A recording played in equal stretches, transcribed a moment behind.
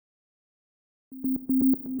Hey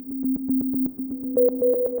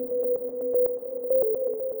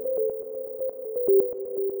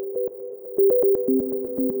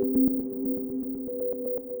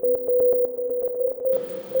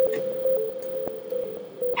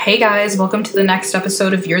guys, welcome to the next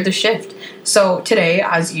episode of You're the Shift. So today,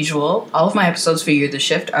 as usual, all of my episodes for You're the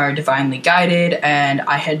Shift are divinely guided, and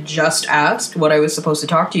I had just asked what I was supposed to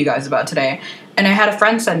talk to you guys about today, and I had a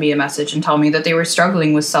friend send me a message and tell me that they were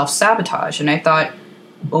struggling with self-sabotage, and I thought,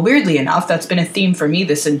 well, weirdly enough, that's been a theme for me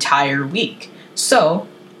this entire week. So,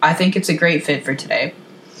 I think it's a great fit for today.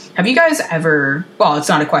 Have you guys ever, well, it's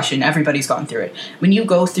not a question, everybody's gone through it. When you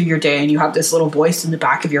go through your day and you have this little voice in the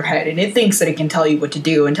back of your head and it thinks that it can tell you what to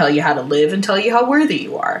do and tell you how to live and tell you how worthy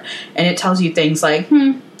you are. And it tells you things like,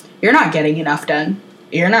 you're not getting enough done.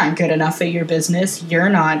 You're not good enough at your business. You're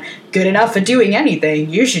not good enough at doing anything.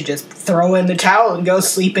 You should just throw in the towel and go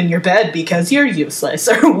sleep in your bed because you're useless.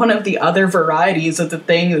 Or one of the other varieties of the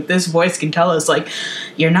thing that this voice can tell us, like,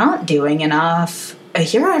 you're not doing enough.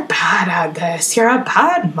 You're bad at this. You're a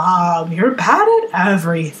bad mom. You're bad at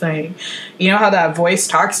everything. You know how that voice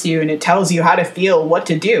talks to you and it tells you how to feel, what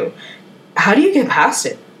to do. How do you get past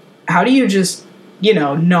it? How do you just,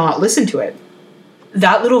 not listen to it?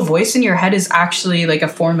 That little voice in your head is actually like a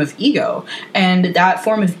form of ego. And that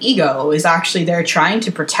form of ego is actually there trying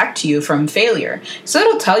to protect you from failure. So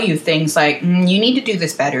it'll tell you things like, you need to do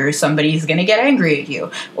this better, somebody's going to get angry at you.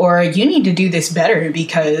 Or you need to do this better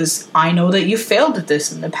because I know that you failed at this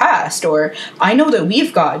in the past. Or I know that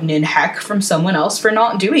we've gotten in heck from someone else for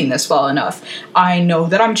not doing this well enough. I know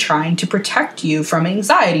that I'm trying to protect you from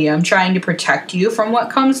anxiety. I'm trying to protect you from what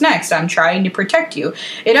comes next. I'm trying to protect you.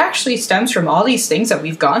 It actually stems from all these things that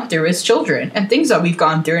we've gone through as children and things that we've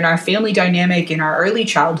gone through in our family dynamic, in our early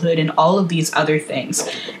childhood, and all of these other things.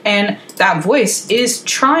 And that voice is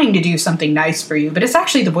trying to do something nice for you, but it's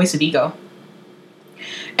actually the voice of ego.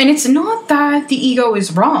 And it's not that the ego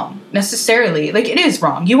is wrong, necessarily. Like, it is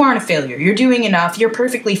wrong. You aren't a failure. You're doing enough. You're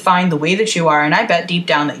perfectly fine the way that you are, and I bet deep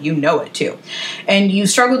down that you know it, too. And you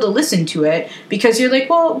struggle to listen to it because you're like,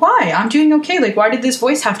 well, why? I'm doing okay. Like, why did this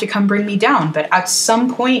voice have to come bring me down? But at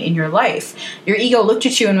some point in your life, your ego looked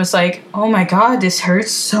at you and was like, oh my God, this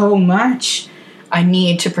hurts so much. I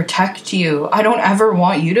need to protect you. I don't ever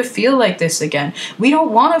want you to feel like this again. We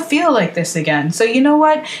don't want to feel like this again. So you know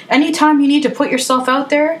what? Anytime you need to put yourself out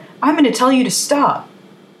there, I'm going to tell you to stop.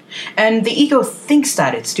 And the ego thinks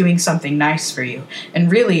that it's doing something nice for you.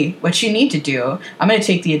 And really, what you need to do, I'm going to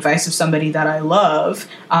take the advice of somebody that I love,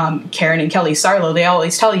 Karen and Kelly Sarlo. They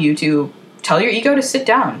always tell you to tell your ego to sit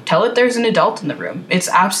down. Tell it there's an adult in the room. It's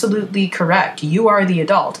absolutely correct. You are the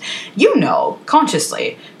adult. You know,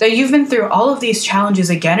 consciously, that you've been through all of these challenges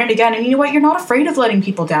again and again, and you know what? You're not afraid of letting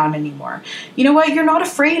people down anymore. You know what? You're not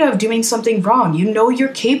afraid of doing something wrong. You know you're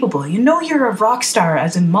capable. You know you're a rock star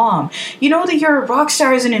as a mom. You know that you're a rock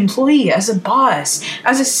star as an employee, as a boss,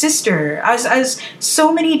 as a sister, as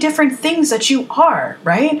so many different things that you are,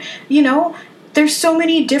 right? You know, there's so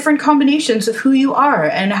many different combinations of who you are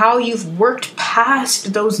and how you've worked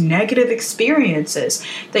past those negative experiences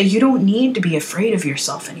that you don't need to be afraid of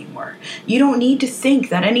yourself anymore. You don't need to think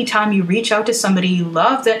that anytime you reach out to somebody you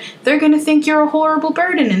love that they're going to think you're a horrible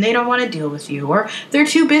burden and they don't want to deal with you, or they're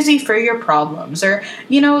too busy for your problems, or,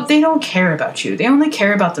 they don't care about you. They only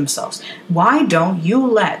care about themselves. Why don't you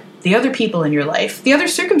let the other people in your life, the other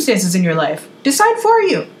circumstances in your life, decide for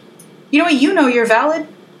you? You know what? You know you're valid.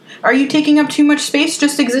 Are you taking up too much space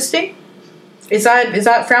just existing? Is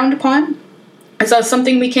that frowned upon? Is that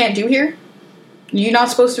something we can't do here? You're not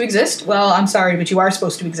supposed to exist? Well, I'm sorry, but you are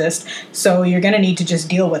supposed to exist, so you're going to need to just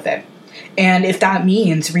deal with it. And if that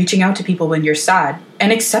means reaching out to people when you're sad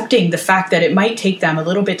and accepting the fact that it might take them a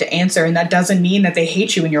little bit to answer and that doesn't mean that they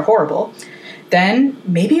hate you and you're horrible, then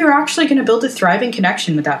maybe you're actually going to build a thriving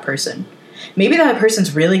connection with that person. Maybe that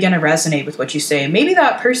person's really going to resonate with what you say. Maybe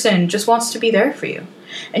that person just wants to be there for you.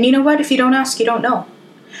 And you know what? If you don't ask, you don't know.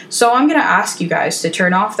 So I'm going to ask you guys to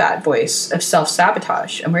turn off that voice of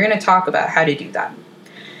self-sabotage, and we're going to talk about how to do that.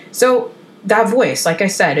 So that voice, like I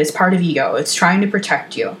said, is part of ego. It's trying to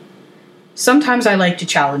protect you. Sometimes I like to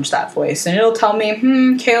challenge that voice, and it'll tell me,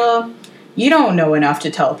 Kayla, you don't know enough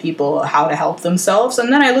to tell people how to help themselves.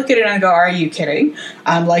 And then I look at it and I go, are you kidding?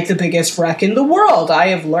 I'm like the biggest wreck in the world. I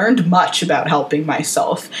have learned much about helping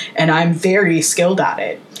myself, and I'm very skilled at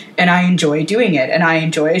it. And I enjoy doing it, and I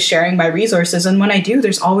enjoy sharing my resources. And when I do,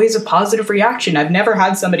 there's always a positive reaction. I've never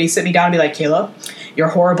had somebody sit me down and be like, Kayla, you're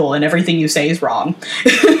horrible and everything you say is wrong.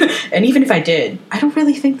 And even if I did, I don't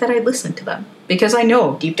really think that I'd listen to them, because I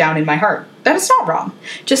know deep down in my heart that it's not wrong.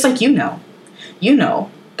 Just like you know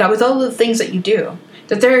that with all the things that you do,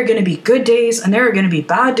 That there are going to be good days and there are going to be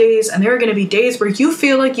bad days and there are going to be days where you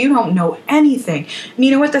feel like you don't know anything. And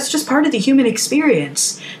you know what? That's just part of the human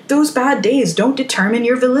experience. Those bad days don't determine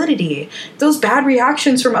your validity. Those bad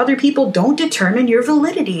reactions from other people don't determine your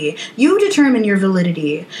validity. You determine your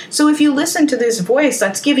validity. So if you listen to this voice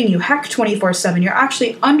that's giving you heck 24/7, you're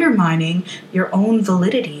actually undermining your own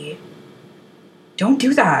validity. Don't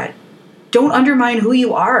do that. Don't undermine who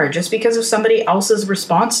you are just because of somebody else's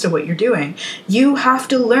response to what you're doing. You have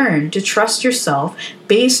to learn to trust yourself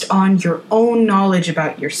based on your own knowledge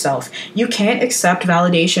about yourself. You can't accept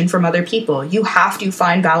validation from other people. You have to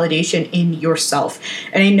find validation in yourself.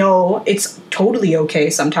 And I know it's totally okay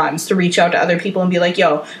sometimes to reach out to other people and be like,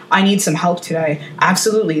 yo, I need some help today.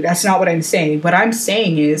 Absolutely. That's not what I'm saying. What I'm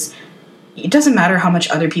saying is, it doesn't matter how much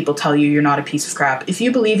other people tell you you're not a piece of crap. If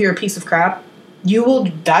you believe you're a piece of crap,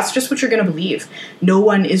 that's just what you're going to believe. No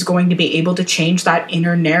one is going to be able to change that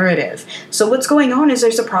inner narrative. So what's going on is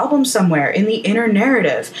there's a problem somewhere in the inner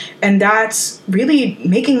narrative, and that's really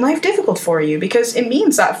making life difficult for you because it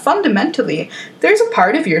means that fundamentally there's a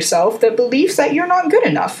part of yourself that believes that you're not good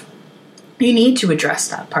enough. You need to address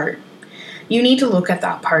that part. You need to look at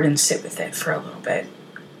that part and sit with it for a little bit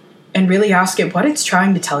and really ask it what it's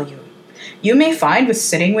trying to tell you. You may find with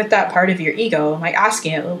sitting with that part of your ego, like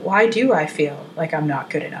asking it, why do I feel like I'm not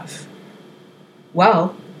good enough?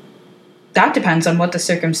 Well, that depends on what the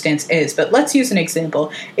circumstance is, but let's use an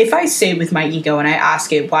example. If I sit with my ego and I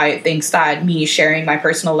ask it why it thinks that me sharing my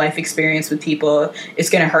personal life experience with people is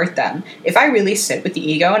going to hurt them, if I really sit with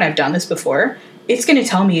the ego, and I've done this before, it's going to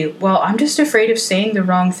tell me, well, I'm just afraid of saying the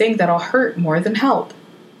wrong thing that'll hurt more than help.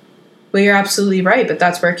 Well, you're absolutely right, but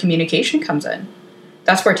that's where communication comes in.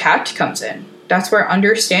 That's where tact comes in. That's where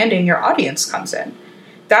understanding your audience comes in.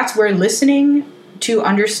 That's where listening to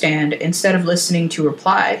understand instead of listening to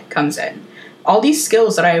reply comes in. All these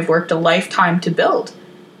skills that I have worked a lifetime to build.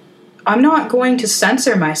 I'm not going to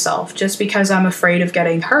censor myself just because I'm afraid of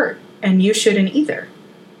getting hurt, and you shouldn't either.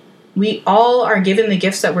 We all are given the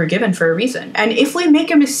gifts that we're given for a reason. And if we make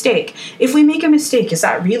a mistake, is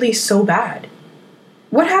that really so bad?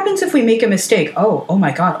 What happens if we make a mistake? Oh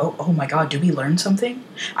my God, do we learn something?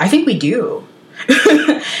 I think we do.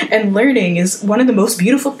 And learning is one of the most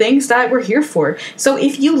beautiful things that we're here for. So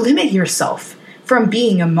if you limit yourself from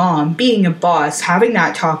being a mom, being a boss, having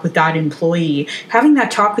that talk with that employee, having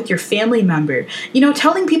that talk with your family member,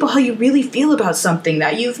 telling people how you really feel about something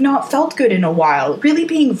that you've not felt good in a while, really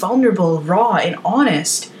being vulnerable, raw, and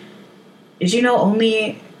honest, is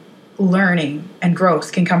only learning and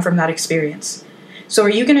growth can come from that experience. So are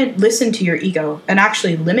you going to listen to your ego and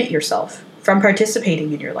actually limit yourself from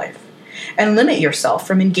participating in your life? And limit yourself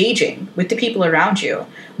from engaging with the people around you?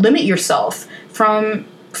 Limit yourself from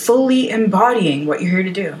fully embodying what you're here to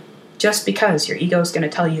do just because your ego is going to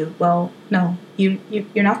tell you, well, no, you're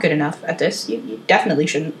not good enough at this. You definitely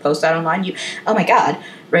shouldn't post that online. Oh my God,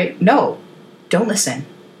 right? No, don't listen.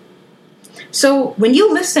 So when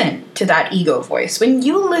you listen to that ego voice, do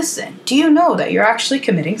you know that you're actually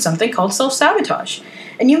committing something called self-sabotage?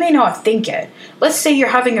 And you may not think it. Let's say you're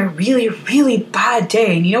having a really, really bad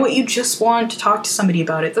day, and you know what? You just want to talk to somebody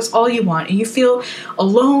about it. That's all you want. And you feel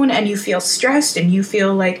alone, and you feel stressed, and you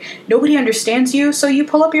feel like nobody understands you. So you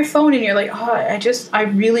pull up your phone, and you're like, I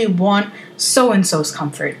really want so-and-so's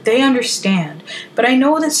comfort. They understand. But I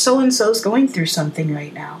know that so-and-so's going through something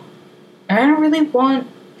right now. And I don't really want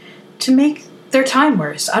to make their time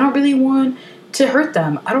worse. I don't really want to hurt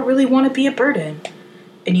them. I don't really want to be a burden.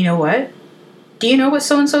 And you know what? Do you know what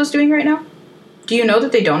so-and-so is doing right now? Do you know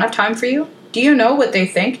that they don't have time for you? Do you know what they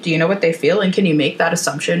think? Do you know what they feel? And can you make that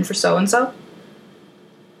assumption for so-and-so?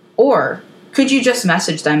 Or could you just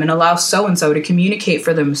message them and allow so-and-so to communicate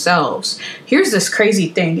for themselves? Here's this crazy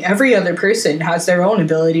thing. Every other person has their own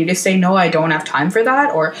ability to say, no, I don't have time for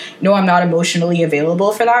that, or no, I'm not emotionally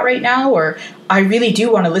available for that right now, or I really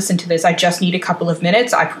do want to listen to this. I just need a couple of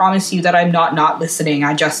minutes. I promise you that I'm not listening.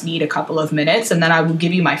 I just need a couple of minutes, and then I will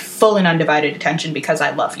give you my full and undivided attention because I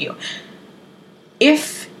love you.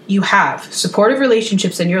 If you have supportive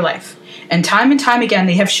relationships in your life, and time again,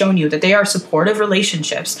 they have shown you that they are supportive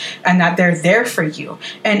relationships and that they're there for you.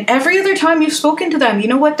 And every other time you've spoken to them, you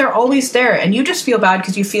know what? They're always there. And you just feel bad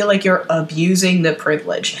because you feel like you're abusing the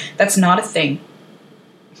privilege. That's not a thing.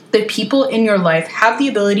 The people in your life have the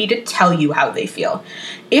ability to tell you how they feel.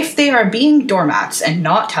 If they are being doormats and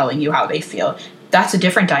not telling you how they feel, that's a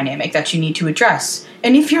different dynamic that you need to address.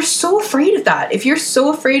 And if you're so afraid of that, if you're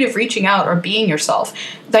so afraid of reaching out or being yourself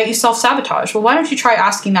that you self-sabotage, well, why don't you try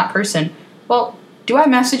asking that person, well, do I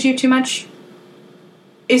message you too much?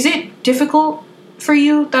 Is it difficult for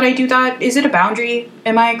you that I do that? Is it a boundary?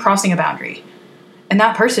 Am I crossing a boundary? And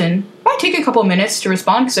that person might take a couple minutes to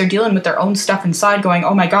respond because they're dealing with their own stuff inside, going,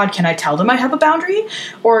 oh my God, can I tell them I have a boundary?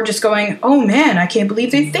 Or just going, oh man, I can't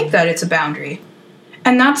believe they think that it's a boundary.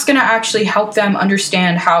 And that's going to actually help them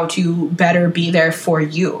understand how to better be there for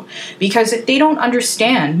you. Because if they don't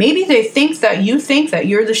understand, maybe they think that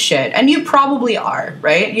you're the shit. And you probably are,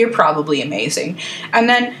 right? You're probably amazing. And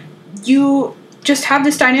then you just have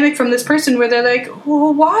this dynamic from this person where they're like,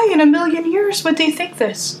 well, why in a million years would they think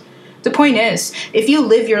this? The point is, if you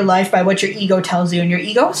live your life by what your ego tells you, and your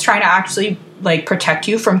ego is trying to actually protect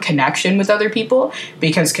you from connection with other people,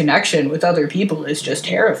 because connection with other people is just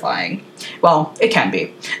terrifying. Well, it can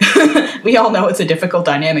be. We all know it's a difficult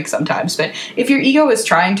dynamic sometimes, but if your ego is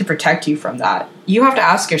trying to protect you from that, you have to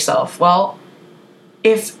ask yourself, well,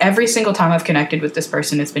 if every single time I've connected with this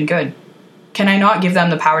person it's been good, can I not give them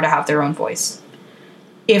the power to have their own voice?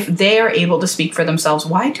 If they are able to speak for themselves,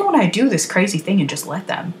 why don't I do this crazy thing and just let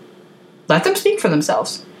them? Let them speak for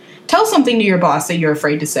themselves. Tell something to your boss that you're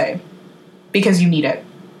afraid to say because you need it.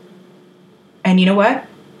 And you know what?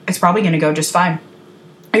 It's probably going to go just fine.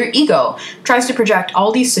 Your ego tries to project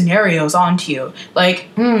all these scenarios onto you. Like,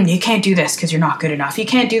 you can't do this because you're not good enough. You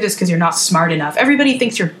can't do this because you're not smart enough. Everybody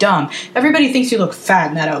thinks you're dumb. Everybody thinks you look fat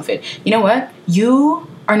in that outfit. You know what? You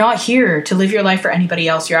are not here to live your life for anybody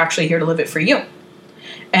else. You're actually here to live it for you.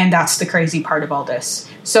 And that's the crazy part of all this.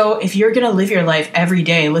 So if you're going to live your life every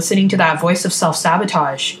day listening to that voice of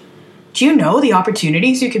self-sabotage, do you know the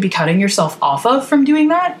opportunities you could be cutting yourself off of from doing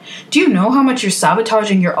that? Do you know how much you're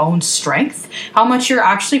sabotaging your own strength? How much you're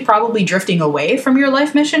actually probably drifting away from your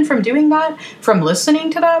life mission from doing that? From listening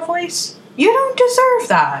to that voice? You don't deserve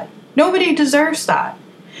that. Nobody deserves that.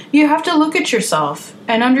 You have to look at yourself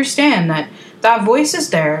and understand that that voice is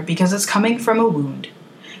there because it's coming from a wound.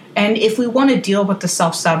 And if we want to deal with the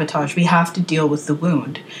self-sabotage, we have to deal with the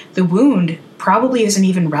wound. The wound probably isn't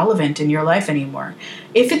even relevant in your life anymore.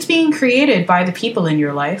 If it's being created by the people in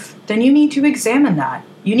your life, then you need to examine that.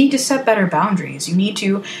 You need to set better boundaries. You need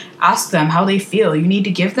to ask them how they feel. You need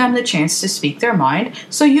to give them the chance to speak their mind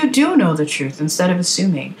so you do know the truth instead of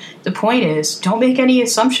assuming. The point is, don't make any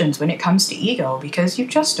assumptions when it comes to ego because you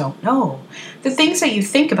just don't know. The things that you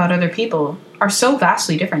think about other people are so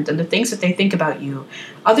vastly different than the things that they think about you.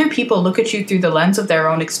 Other people look at you through the lens of their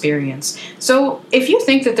own experience. So if you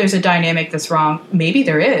think that there's a dynamic that's wrong, maybe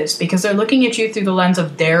there is, because they're looking at you through the lens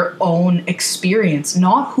of their own experience,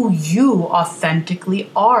 not who you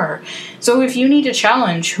authentically are. So if you need to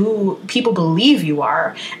challenge who people believe you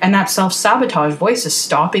are, and that self-sabotage voice is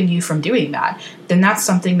stopping you from doing that, then that's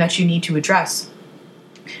something that you need to address.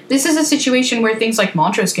 This is a situation where things like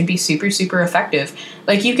mantras can be super, super effective.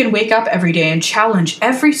 Like, you can wake up every day and challenge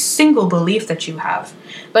every single belief that you have.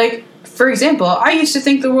 Like, for example, I used to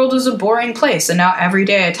think the world was a boring place, and now every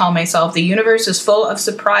day I tell myself the universe is full of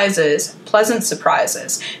surprises, pleasant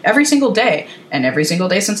surprises, every single day. And every single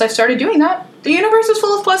day since I've started doing that, the universe is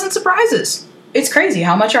full of pleasant surprises. It's crazy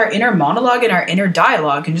how much our inner monologue and our inner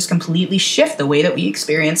dialogue can just completely shift the way that we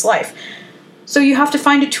experience life. So you have to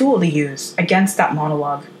find a tool to use against that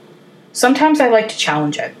monologue. Sometimes I like to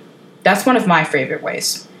challenge it. That's one of my favorite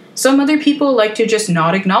ways. Some other people like to just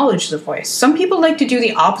not acknowledge the voice. Some people like to do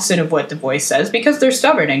the opposite of what the voice says because they're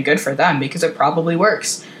stubborn, and good for them because it probably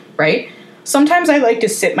works, right? Sometimes I like to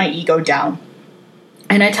sit my ego down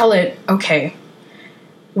and I tell it, okay,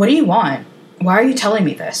 what do you want? Why are you telling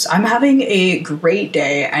me this? I'm having a great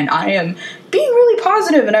day and I am being really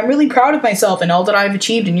positive and I'm really proud of myself and all that I've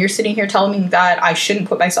achieved, and you're sitting here telling me that I shouldn't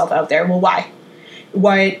put myself out there. Well, why?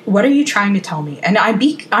 What are you trying to tell me? And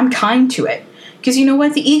I'm kind to it. Because you know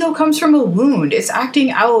what? The ego comes from a wound. It's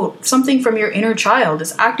acting out something from your inner child.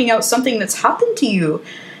 It's acting out something that's happened to you.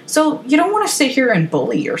 So you don't want to sit here and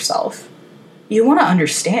bully yourself. You want to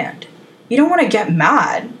understand. You don't want to get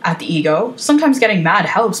mad at the ego. Sometimes getting mad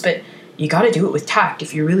helps, but you got to do it with tact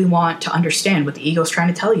if you really want to understand what the ego's trying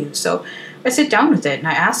to tell you. So I sit down with it and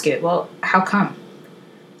I ask it, well, how come?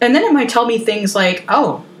 And then it might tell me things like,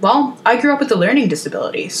 oh, well, I grew up with a learning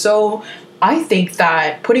disability. So I think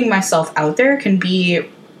that putting myself out there can be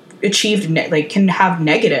achieved, can have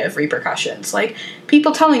negative repercussions. Like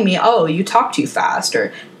people telling me, oh, you talk too fast,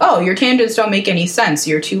 or, oh, your tangents don't make any sense.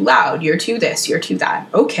 You're too loud. You're too this. You're too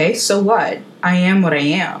that. Okay, so what? I am what I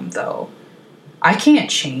am, though. I can't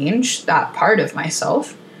change that part of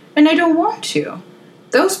myself, and I don't want to.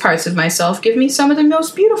 Those parts of myself give me some of the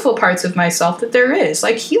most beautiful parts of myself that there is,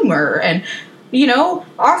 like humor and,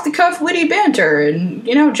 off-the-cuff witty banter and,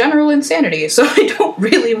 general insanity. So I don't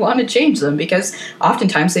really want to change them because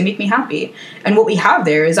oftentimes they make me happy. And what we have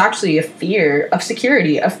there is actually a fear of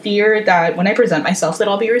security, a fear that when I present myself that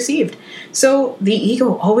I'll be received. So the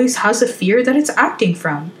ego always has a fear that it's acting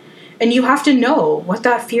from. And you have to know what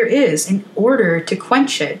that fear is in order to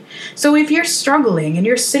quench it. So if you're struggling and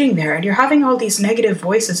you're sitting there and you're having all these negative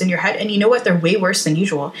voices in your head, and you know what, they're way worse than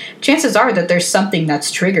usual, chances are that there's something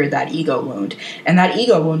that's triggered that ego wound. And that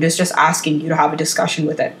ego wound is just asking you to have a discussion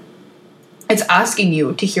with it. It's asking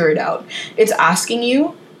you to hear it out. It's asking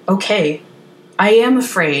you, okay, I am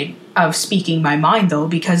afraid of speaking my mind, though,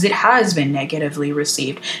 because it has been negatively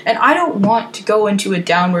received. And I don't want to go into a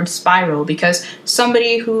downward spiral because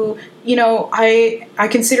somebody who, I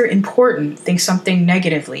consider important thinks something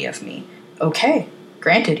negatively of me. Okay,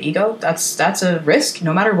 granted, ego, that's a risk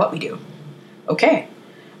no matter what we do. Okay.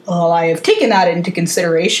 Well, I have taken that into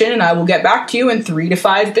consideration, and I will get back to you in 3 to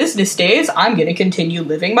 5 business days. I'm going to continue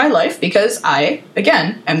living my life because I,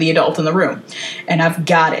 again, am the adult in the room. And I've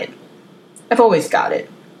got it. I've always got it.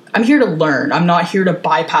 I'm here to learn. I'm not here to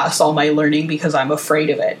bypass all my learning because I'm afraid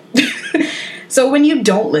of it. So when you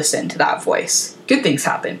don't listen to that voice, good things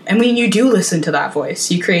happen. And when you do listen to that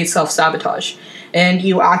voice, you create self-sabotage. And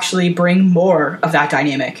you actually bring more of that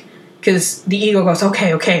dynamic. Because the ego goes,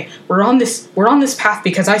 okay, we're on this path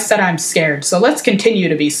because I said I'm scared. So let's continue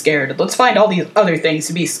to be scared. Let's find all these other things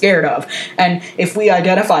to be scared of. And if we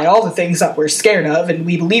identify all the things that we're scared of and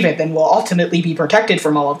we believe it, then we'll ultimately be protected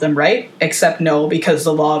from all of them, right? Except no, because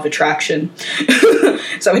the law of attraction.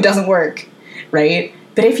 So it doesn't work, right?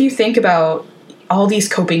 But if you think about all these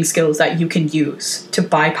coping skills that you can use to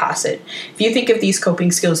bypass it, if you think of these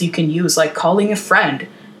coping skills you can use, like calling a friend,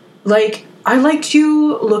 I like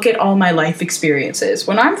to look at all my life experiences.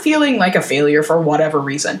 When I'm feeling like a failure for whatever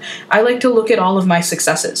reason, I like to look at all of my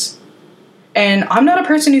successes. And I'm not a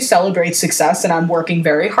person who celebrates success, and I'm working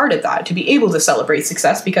very hard at that, to be able to celebrate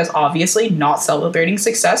success, because obviously not celebrating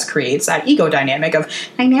success creates that ego dynamic of,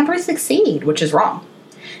 I never succeed, which is wrong.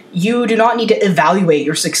 You do not need to evaluate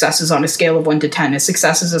your successes on a scale of 1 to 10. A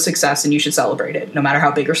success is a success, and you should celebrate it, no matter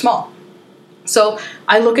how big or small. So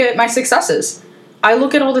I look at my successes. I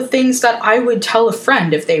look at all the things that I would tell a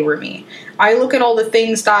friend if they were me. I look at all the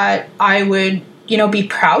things that I would, be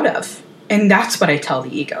proud of. And that's what I tell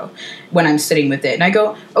the ego when I'm sitting with it. And I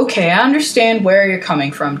go, okay, I understand where you're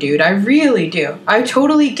coming from, dude. I really do. I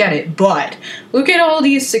totally get it. But look at all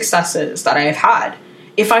these successes that I have had.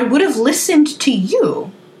 If I would have listened to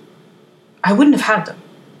you, I wouldn't have had them.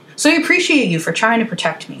 So I appreciate you for trying to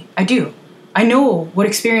protect me. I do. I know what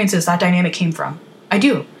experiences that dynamic came from. I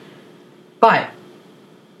do. But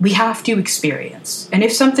we have to experience. And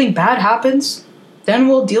if something bad happens, then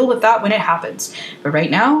we'll deal with that when it happens. But right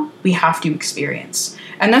now, we have to experience.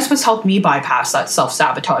 And that's what's helped me bypass that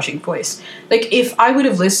self-sabotaging voice. If I would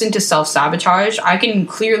have listened to self-sabotage, I can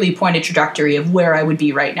clearly point a trajectory of where I would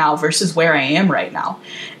be right now versus where I am right now.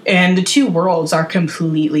 And the two worlds are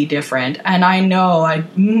completely different. And I know I'm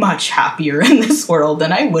much happier in this world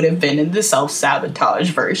than I would have been in the self-sabotage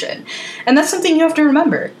version. And that's something you have to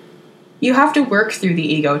remember. You have to work through the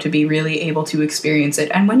ego to be really able to experience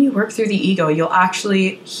it. And when you work through the ego, you'll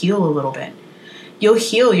actually heal a little bit. You'll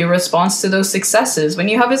heal your response to those successes. When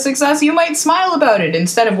you have a success, you might smile about it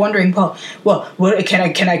instead of wondering, well, what,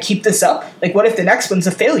 can I keep this up? What if the next one's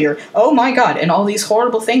a failure? Oh my God. And all these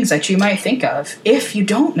horrible things that you might think of if you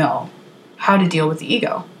don't know how to deal with the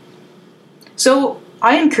ego. So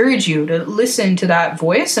I encourage you to listen to that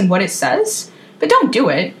voice and what it says, but don't do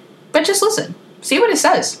it, but just listen. See what it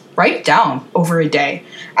says. Write it down over a day.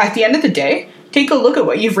 At the end of the day, take a look at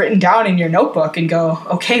what you've written down in your notebook and go,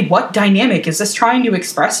 okay, what dynamic is this trying to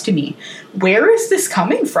express to me? Where is this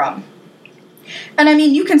coming from? And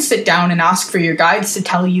you can sit down and ask for your guides to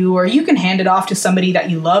tell you, or you can hand it off to somebody that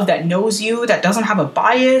you love, that knows you, that doesn't have a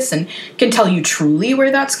bias and can tell you truly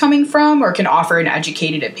where that's coming from, or can offer an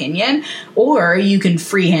educated opinion. Or you can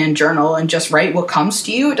freehand journal and just write what comes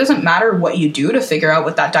to you. It doesn't matter what you do to figure out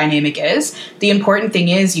what that dynamic is. The important thing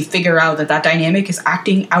is you figure out that that dynamic is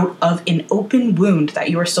acting out of an open wound that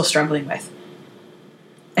you are still struggling with.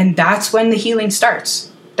 And that's when the healing starts.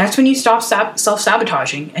 That's when you stop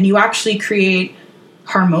self-sabotaging and you actually create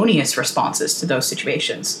harmonious responses to those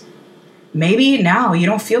situations. Maybe now you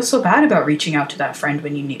don't feel so bad about reaching out to that friend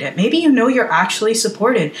when you need it. Maybe you know you're actually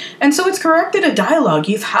supported. And so it's corrected a dialogue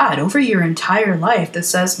you've had over your entire life that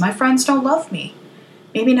says, my friends don't love me.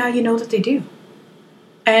 Maybe now you know that they do.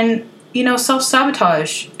 And,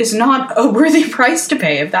 self-sabotage is not a worthy price to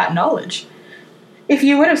pay of that knowledge. If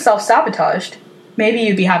you would have self-sabotaged, maybe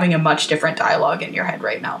you'd be having a much different dialogue in your head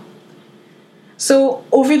right now. So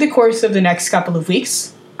over the course of the next couple of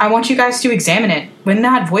weeks, I want you guys to examine it. When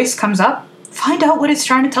that voice comes up, find out what it's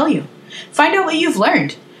trying to tell you. Find out what you've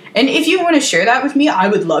learned. And if you want to share that with me, I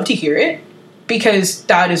would love to hear it, because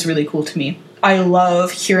that is really cool to me. I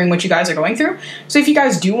love hearing what you guys are going through. So if you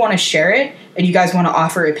guys do want to share it and you guys want to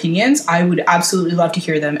offer opinions, I would absolutely love to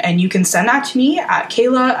hear them. And you can send that to me at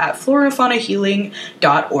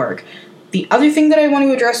kayla@florafaunahealing.org. The other thing that I want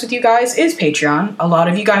to address with you guys is Patreon. A lot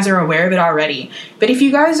of you guys are aware of it already. But if you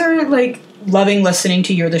guys are like loving listening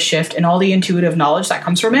to You're the Shift and all the intuitive knowledge that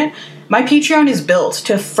comes from it, my Patreon is built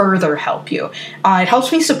to further help you. It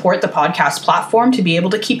helps me support the podcast platform to be able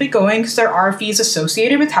to keep it going because there are fees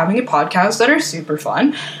associated with having a podcast that are super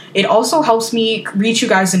fun. It also helps me reach you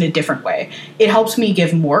guys in a different way. It helps me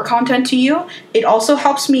give more content to you. It also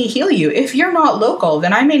helps me heal you. If you're not local,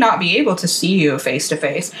 then I may not be able to see you face to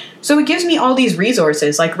face. So it gives me all these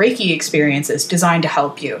resources like Reiki experiences designed to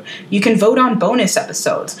help you. You can vote on bonus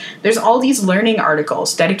episodes. There's all these learning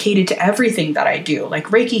articles dedicated to everything that I do, like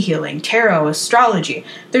Reiki healing, tarot, astrology.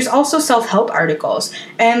 There's also self-help articles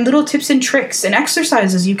and little tips and tricks and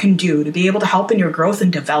exercises you can do to be able to help in your growth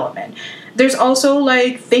and development. There's also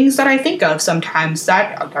like things that I think of sometimes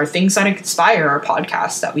that are things that inspire our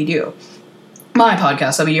podcasts that we do. My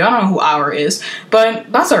podcast that we do. I don't know who our is, but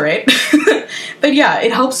that's all right. But yeah,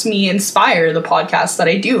 it helps me inspire the podcast that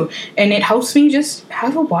I do. And it helps me just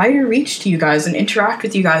have a wider reach to you guys and interact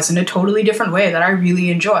with you guys in a totally different way that I really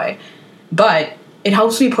enjoy. But it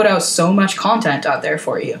helps me put out so much content out there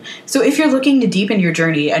for you. So if you're looking to deepen your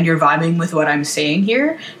journey and you're vibing with what I'm saying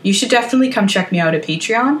here, you should definitely come check me out at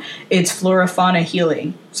Patreon. It's Flora Fauna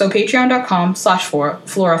Healing. So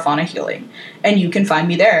patreon.com/Flora Fauna Healing. And you can find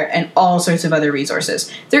me there and all sorts of other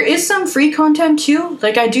resources. There is some free content too.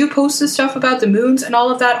 Like I do post this stuff about the moons and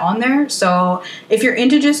all of that on there. So if you're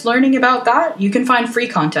into just learning about that, you can find free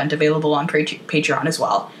content available on Patreon as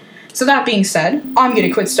well. So that being said, I'm going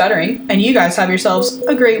to quit stuttering, and you guys have yourselves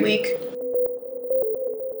a great week.